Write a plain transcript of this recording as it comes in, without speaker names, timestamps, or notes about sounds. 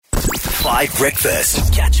5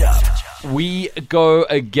 Breakfast. Catch up. We go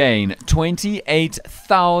again.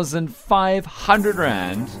 28,500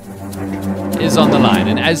 Rand is on the line.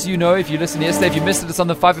 And as you know, if you listened yesterday, if you missed it, it's on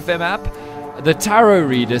the 5FM app. The tarot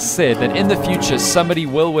reader said that in the future, somebody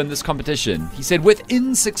will win this competition. He said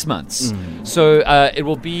within 6 months. So it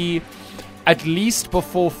will be at least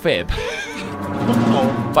before Feb.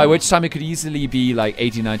 By which time it could easily be like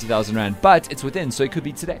 80, 90,000 Rand. But it's within, so it could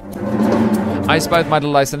be today. I spy with my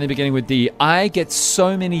little eye, Sunday beginning with D. I get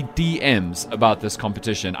so many DMs about this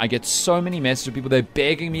competition. I get so many messages of people. They're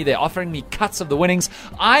begging me. They're offering me cuts of the winnings.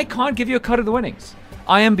 I can't give you a cut of the winnings.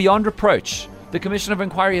 I am beyond reproach. The Commission of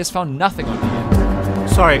Inquiry has found nothing on me yet.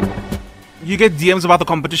 Sorry. You get DMs about the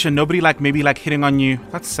competition. Nobody maybe hitting on you.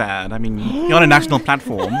 That's sad. I mean, you're on a national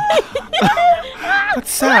platform.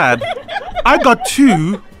 That's sad. I got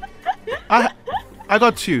two. I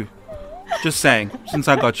got two. Just saying. Since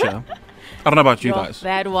I got you. I don't know about you guys.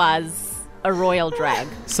 That was a royal drag.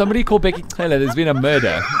 Somebody called Becky Taylor. There's been a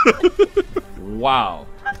murder. Wow.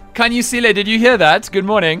 Khanyisile, did you hear that? Good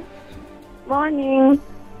morning. Morning.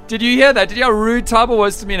 Did you hear that? Did you hear how rude Tabo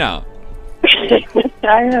was to me now?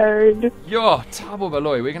 I heard. Yo, Tabo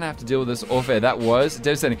Baloy, we're going to have to deal with this off air. That was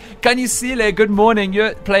devastating. Khanyisile, good morning.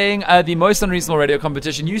 You're playing the most unreasonable radio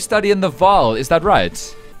competition. You study in the Val, is that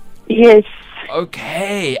right? Yes.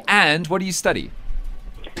 Okay, and what do you study?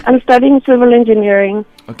 I'm studying civil engineering.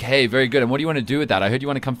 Okay, very good. And what do you want to do with that? I heard you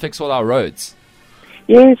want to come fix all our roads.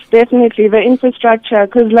 Yes, definitely. The infrastructure,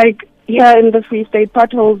 because here in the Free State,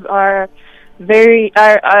 potholes are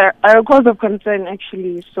are a cause of concern,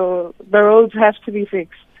 actually. So the roads have to be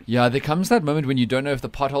fixed. Yeah, there comes that moment when you don't know if the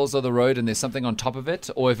potholes are the road and there's something on top of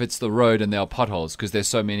it, or if it's the road and there are potholes because there's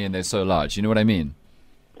so many and they're so large. You know what I mean?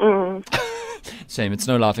 Shame, it's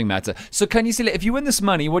no laughing matter. So Khanyisile, if you win this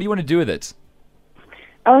money, what do you want to do with it?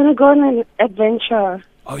 I want to go on an adventure.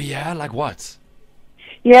 Oh yeah, like what?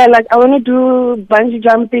 Yeah, I want to do bungee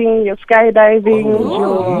jumping, your skydiving,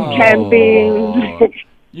 your camping.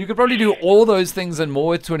 You could probably do all those things and more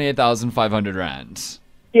with 28,500 Rand.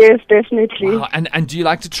 Yes, definitely. Wow. And do you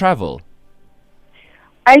like to travel?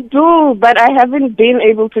 I do, but I haven't been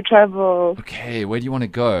able to travel. Okay, where do you want to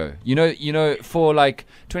go? You know, for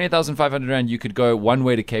 28,500 Rand, you could go one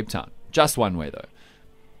way to Cape Town. Just one way, though.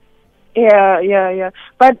 Yeah.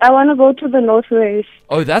 But I want to go to the Northwest.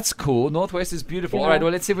 Oh, that's cool. Northwest is beautiful. Yeah. All right,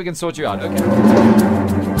 well, let's see if we can sort you out. Okay.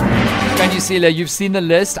 Khanyisile, you've seen the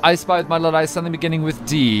list. I spy with my little eye, something beginning with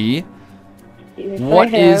D. Yes,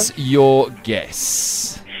 What is your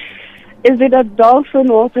guess? Is it a dolphin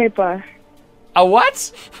wallpaper? A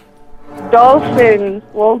what? Dolphin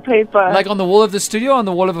wallpaper. Like on the wall of the studio or on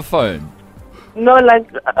the wall of a phone? No,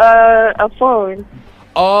 a phone.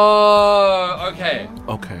 Oh, okay.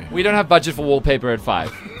 Okay. We don't have budget for wallpaper at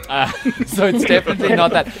 5. So it's definitely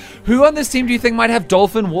not that. Who on this team do you think might have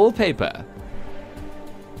dolphin wallpaper?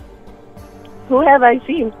 Who have I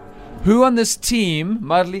seen? Who on this team,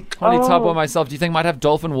 Marley, Tabo, or myself, do you think might have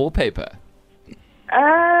dolphin wallpaper?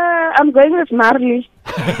 I'm going with Marley.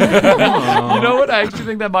 You know what? I actually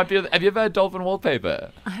think that might be... Have you ever had dolphin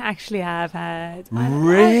wallpaper? I actually have had.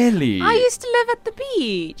 Really? I used to live at the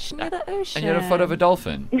beach near the ocean. And you had a photo of a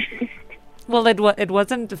dolphin? Well, it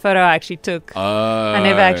wasn't a photo I actually took. Oh. I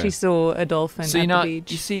never actually saw a dolphin at the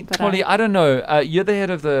beach. You see, Molly, I don't know. You're the head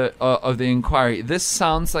of the inquiry. This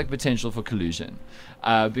sounds like potential for collusion.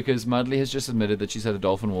 Because Mudley has just admitted that she's had a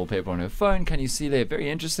dolphin wallpaper on her phone. Khanyisile, very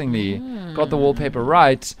interestingly, got the wallpaper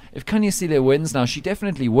right. If Khanyisile wins now, she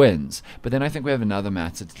definitely wins. But then I think we have another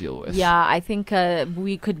matter to deal with. Yeah, I think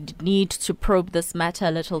we could need to probe this matter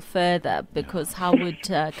a little further, because how would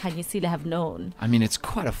Khanyisile have known? I mean, it's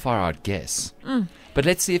quite a far-out guess. But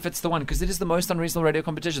let's see if it's the one, because it is the most unreasonable radio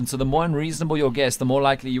competition. So the more unreasonable your guess, the more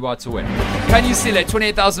likely you are to win. Khanyisile,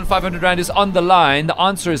 28,500 Rand is on the line. The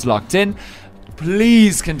answer is locked in.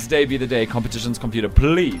 Please, can today be the day? Competition's computer,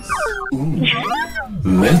 please. Ooh.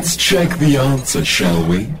 Let's check the answer, shall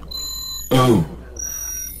we? Oh,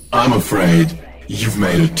 I'm afraid you've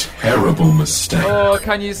made a terrible mistake. Oh,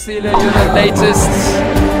 Khanyisile,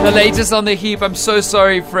 you're the latest on the heap. I'm so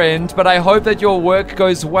sorry, friend, but I hope that your work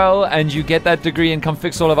goes well and you get that degree and come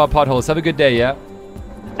fix all of our potholes. Have a good day, yeah?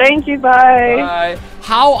 Thank you, bye. Bye.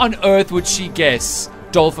 How on earth would she guess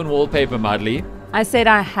dolphin wallpaper, Madly? I said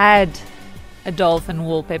I had a dolphin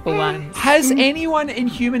wallpaper once. Has anyone in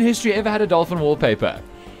human history ever had a dolphin wallpaper?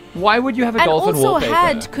 Why would you have a dolphin wallpaper?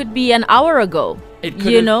 And also could be an hour ago. It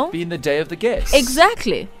could have been the day of the guest.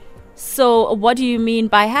 Exactly. So what do you mean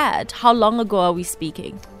by had? How long ago are we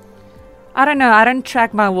speaking? I don't know. I don't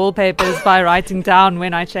track my wallpapers by writing down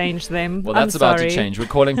when I change them. Well, that's about to change. We're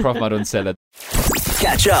calling Prof. Madunsela.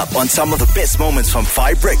 Catch up on some of the best moments from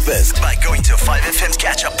 5 Breakfast by going to 5FM's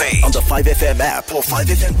catch-up page on the 5FM app or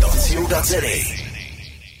 5FM.co.za.